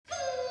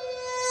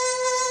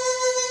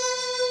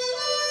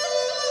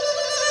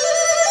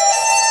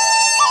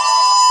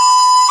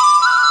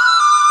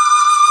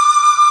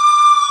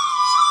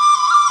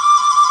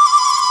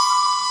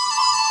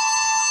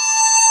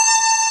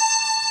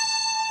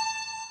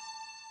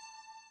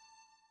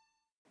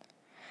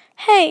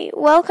Hey,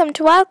 welcome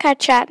to Wildcat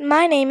Chat.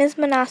 My name is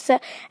Manasa,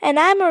 and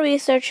I'm a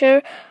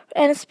researcher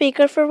and a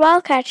speaker for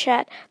Wildcat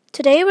Chat.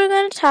 Today we're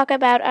going to talk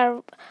about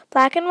our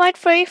black and white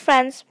furry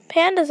friends,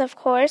 pandas, of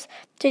course.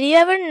 Did you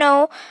ever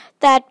know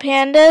that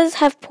pandas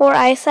have poor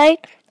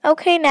eyesight?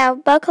 Okay, now,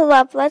 buckle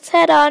up. Let's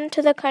head on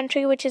to the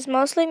country which is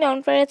mostly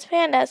known for its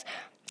pandas,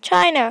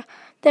 China.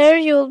 There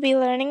you'll be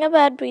learning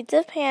about breeds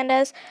of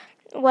pandas,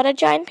 what a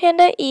giant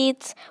panda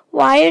eats,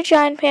 why are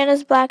giant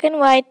pandas black and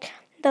white,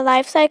 the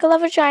life cycle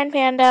of a giant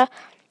panda,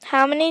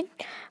 how many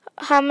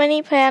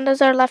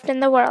pandas are left in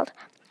the world.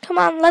 Come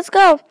on, let's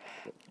go.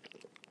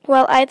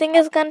 Well, I think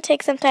it's going to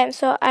take some time,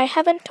 so I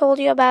haven't told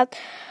you about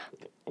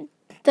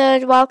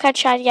the Wildcat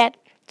Chat yet.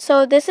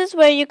 So this is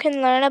where you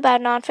can learn about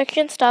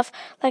nonfiction stuff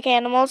like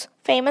animals,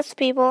 famous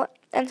people,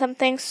 and some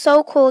things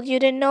so cool you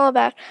didn't know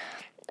about.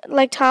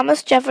 Like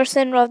Thomas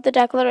Jefferson wrote the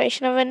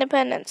Declaration of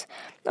Independence.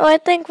 Oh, I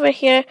think we're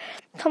here.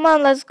 Come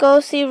on, let's go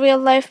see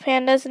real-life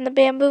pandas in the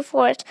bamboo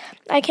forest.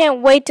 I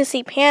can't wait to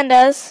see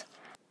pandas.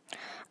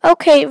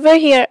 Okay, we're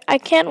here. I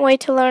can't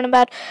wait to learn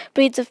about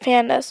breeds of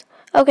pandas.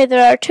 Okay,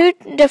 there are two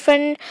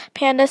different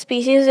panda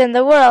species in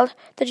the world,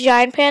 the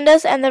giant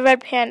pandas and the red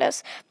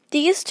pandas.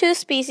 These two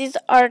species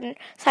are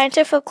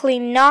scientifically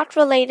not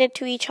related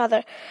to each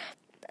other.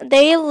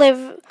 They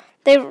live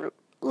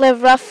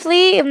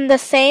roughly in the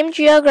same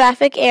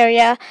geographic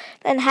area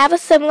and have a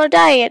similar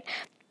diet.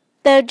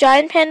 The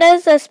giant panda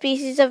is a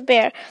species of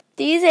bear.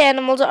 These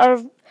animals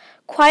are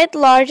quite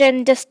large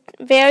and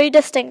very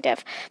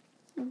distinctive.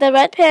 The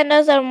red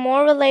pandas are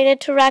more related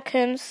to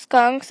raccoons,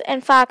 skunks,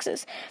 and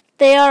foxes.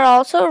 They are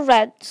also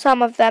red,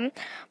 some of them,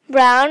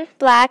 brown,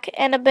 black,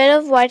 and a bit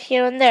of white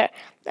here and there.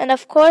 And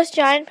of course,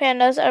 giant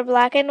pandas are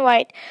black and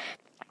white.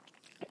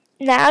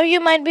 Now you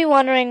might be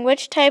wondering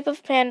which type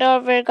of panda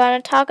we're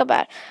going to talk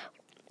about.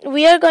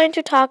 We are going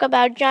to talk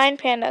about giant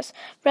pandas.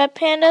 Red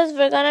pandas,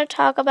 we're going to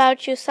talk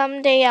about you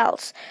someday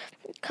else.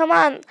 Come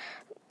on,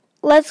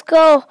 let's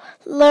go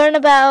learn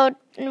about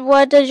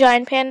what a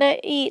giant panda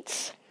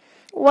eats.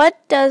 What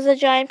does a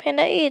giant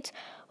panda eat?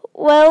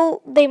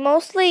 Well, they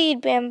mostly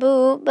eat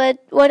bamboo, but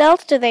what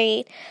else do they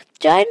eat?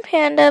 Giant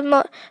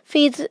panda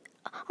feeds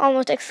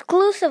almost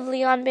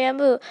exclusively on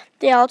bamboo.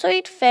 They also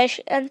eat fish,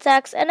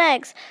 insects, and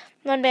eggs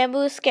when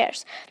bamboo is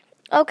scarce.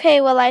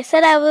 Okay, well, I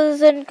said I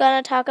wasn't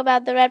going to talk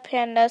about the red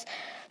pandas.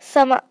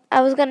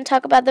 I was going to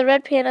talk about the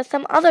red pandas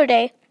some other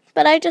day,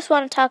 but I just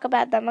want to talk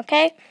about them,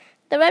 okay?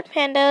 The red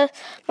panda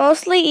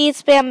mostly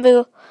eats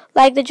bamboo.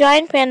 Like the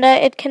giant panda,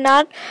 it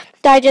cannot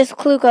digest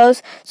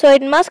glucose, so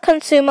it must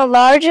consume a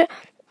large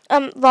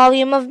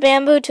volume of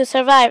bamboo to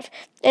survive.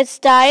 Its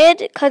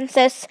diet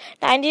consists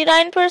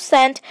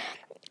 99%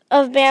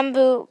 of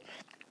bamboo,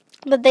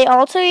 but they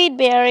also eat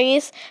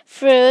berries,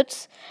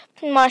 fruits,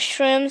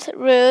 mushrooms,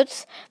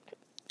 roots,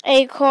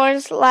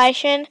 acorns,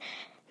 lichen,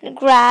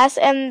 grass,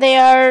 and they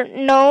are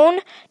known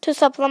to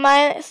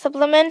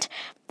supplement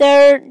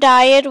their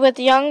diet with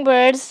young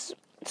birds,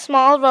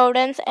 small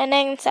rodents, and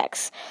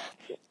insects.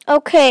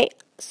 Okay,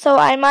 so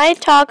I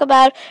might talk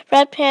about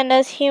red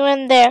pandas here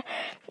and there.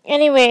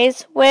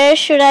 Anyways, where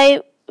should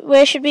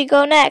we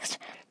go next?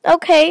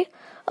 Okay.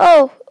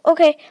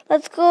 Okay,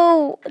 let's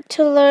go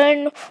to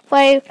learn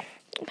why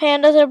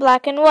pandas are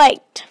black and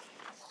white.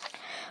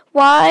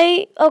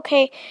 Why?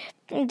 Okay.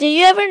 Do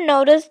you ever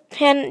notice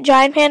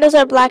giant pandas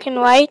are black and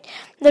white?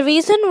 The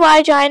reason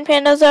why giant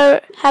pandas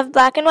have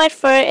black and white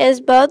fur is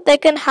both they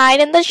can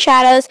hide in the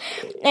shadows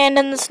and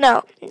in the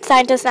snow.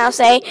 Scientists now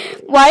say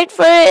white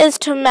fur is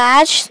to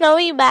match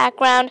snowy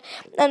background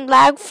and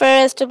black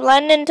fur is to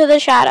blend into the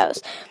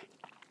shadows.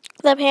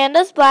 The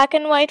panda's black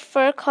and white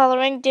fur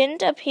coloring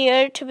didn't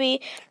appear to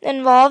be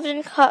involved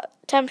in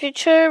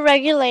temperature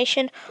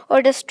regulation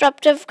or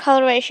disruptive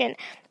coloration,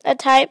 a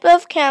type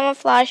of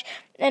camouflage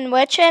in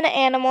which an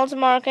animal's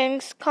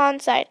markings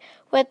coincide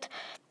with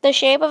the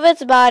shape of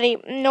its body,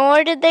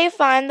 nor did they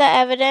find the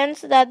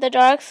evidence that the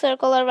dark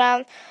circle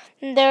around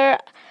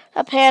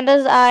a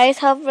panda's eyes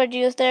helped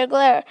reduce their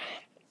glare.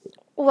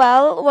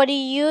 Well, what do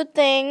you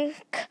think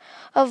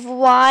of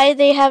why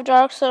they have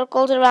dark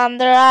circles around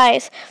their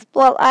eyes?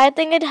 Well, I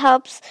think it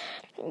helps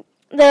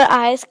their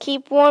eyes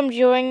keep warm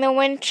during the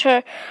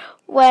winter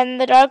when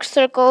the dark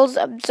circles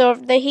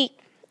absorb the heat.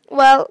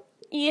 Well,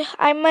 you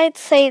might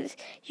say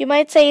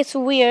it's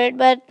weird,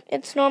 but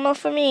it's normal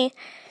for me.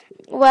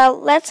 Well,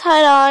 let's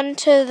head on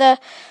to the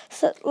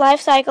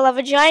life cycle of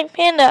a giant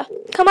panda.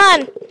 Come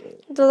on!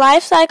 The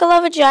life cycle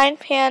of a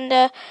giant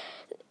panda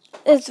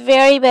is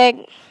very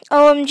big.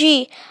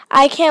 OMG,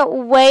 I can't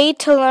wait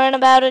to learn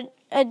about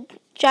a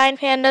giant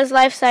panda's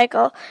life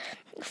cycle.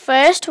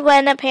 First,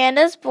 when a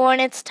panda is born,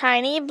 it's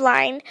tiny,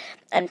 blind,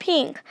 and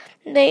pink.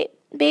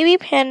 Baby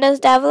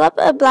pandas develop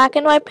a black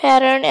and white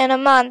pattern in a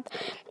month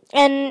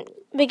and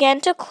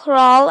begin to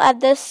crawl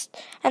this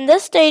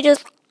stage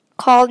is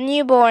called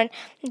newborn,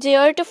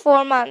 0 to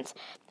 4 months.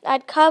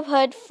 At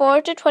cubhood,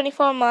 4 to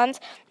 24 months.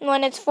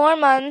 When it's 4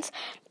 months,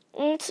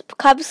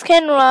 cubs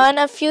can run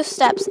a few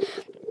steps.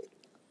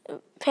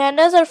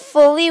 Pandas are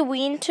fully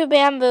weaned to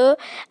bamboo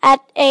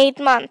at 8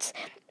 months.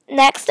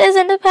 Next is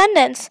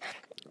independence.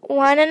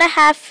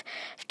 1.5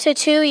 to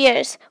 2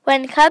 years.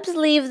 When cubs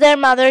leave their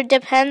mother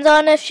depends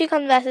on if she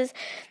confesses.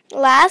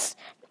 Last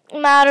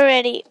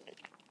maturity,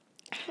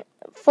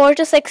 4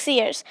 to 6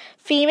 years.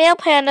 Female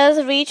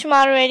pandas reach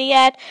maturity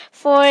at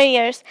 4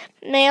 years.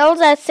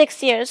 Males at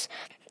 6 years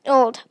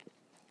old.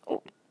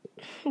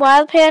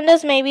 Wild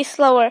pandas may be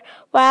slower.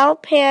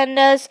 Wild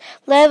pandas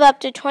live up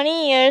to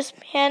 20 years.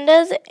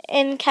 Pandas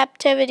in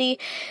captivity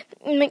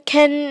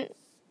can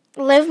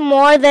live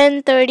more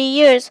than 30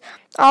 years.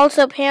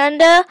 Also, a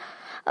panda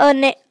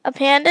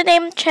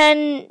named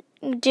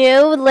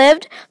Chengdu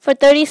lived for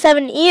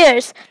 37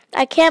 years.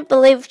 I can't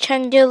believe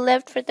Chengdu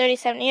lived for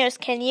 37 years.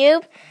 Can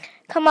you?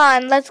 Come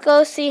on, let's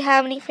go see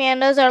how many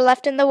pandas are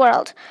left in the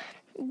world.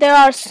 There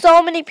are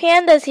so many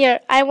pandas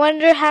here. I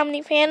wonder how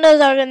many pandas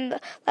are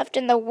left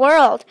in the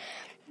world.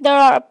 There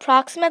are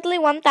approximately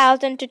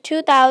 1,000 to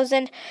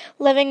 2,000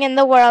 living in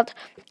the world.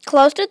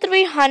 Close to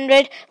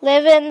 300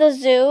 live in the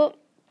zoo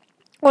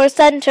or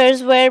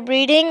centers where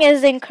breeding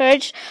is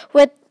encouraged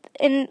with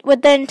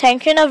the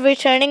intention of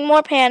returning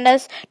more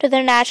pandas to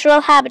their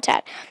natural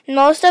habitat.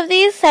 Most of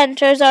these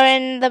centers are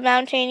in the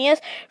mountainous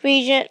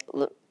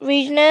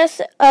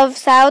regions of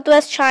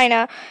southwest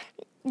China.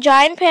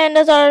 Giant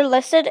pandas are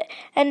listed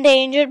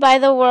endangered by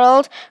the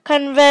World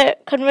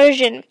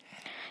Conservation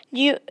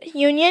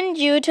Union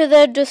due to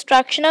the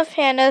destruction of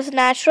pandas'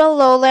 natural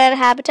lowland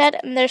habitat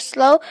and their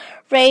slow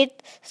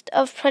rate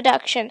of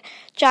production.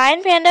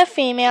 Giant panda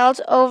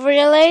females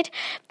ovulate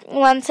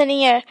once in a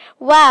year.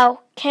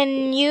 Wow,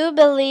 can you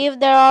believe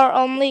there are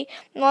only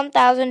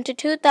 1,000 to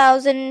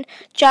 2,000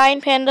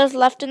 giant pandas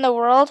left in the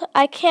world?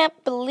 I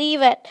can't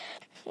believe it.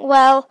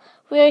 Well,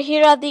 we're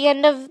here at the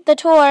end of the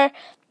tour.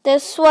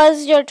 This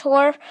was your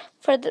tour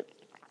for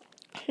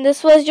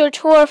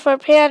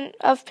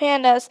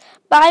pandas.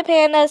 Bye,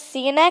 pandas.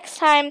 See you next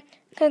time.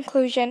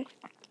 Conclusion.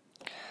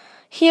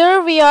 Here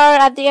we are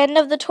at the end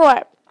of the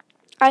tour.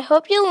 I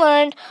hope you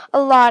learned a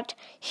lot.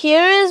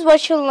 Here is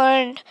what you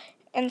learned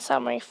in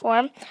summary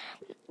form.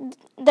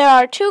 There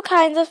are two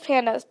kinds of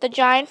pandas, the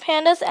giant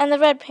pandas and the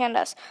red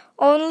pandas.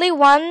 Only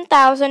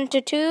 1,000 to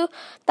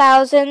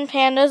 2,000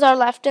 pandas are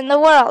left in the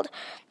world.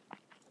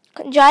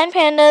 Giant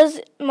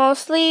pandas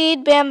mostly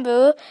eat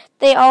bamboo.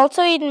 They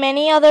also eat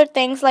many other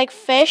things like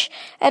fish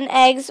and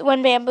eggs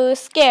when bamboo is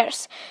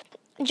scarce.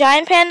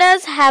 Giant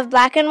pandas have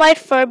black and white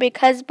fur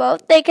because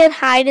both they can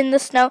hide in the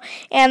snow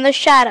and the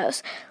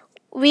shadows.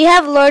 We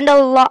have learned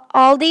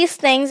all these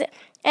things,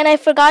 and I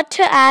forgot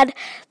to add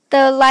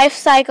the life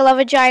cycle of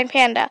a giant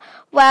panda.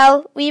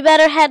 Well, we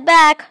better head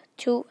back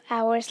 2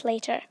 hours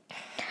later.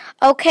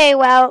 Okay,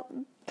 well,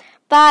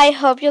 bye.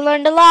 Hope you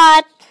learned a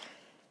lot.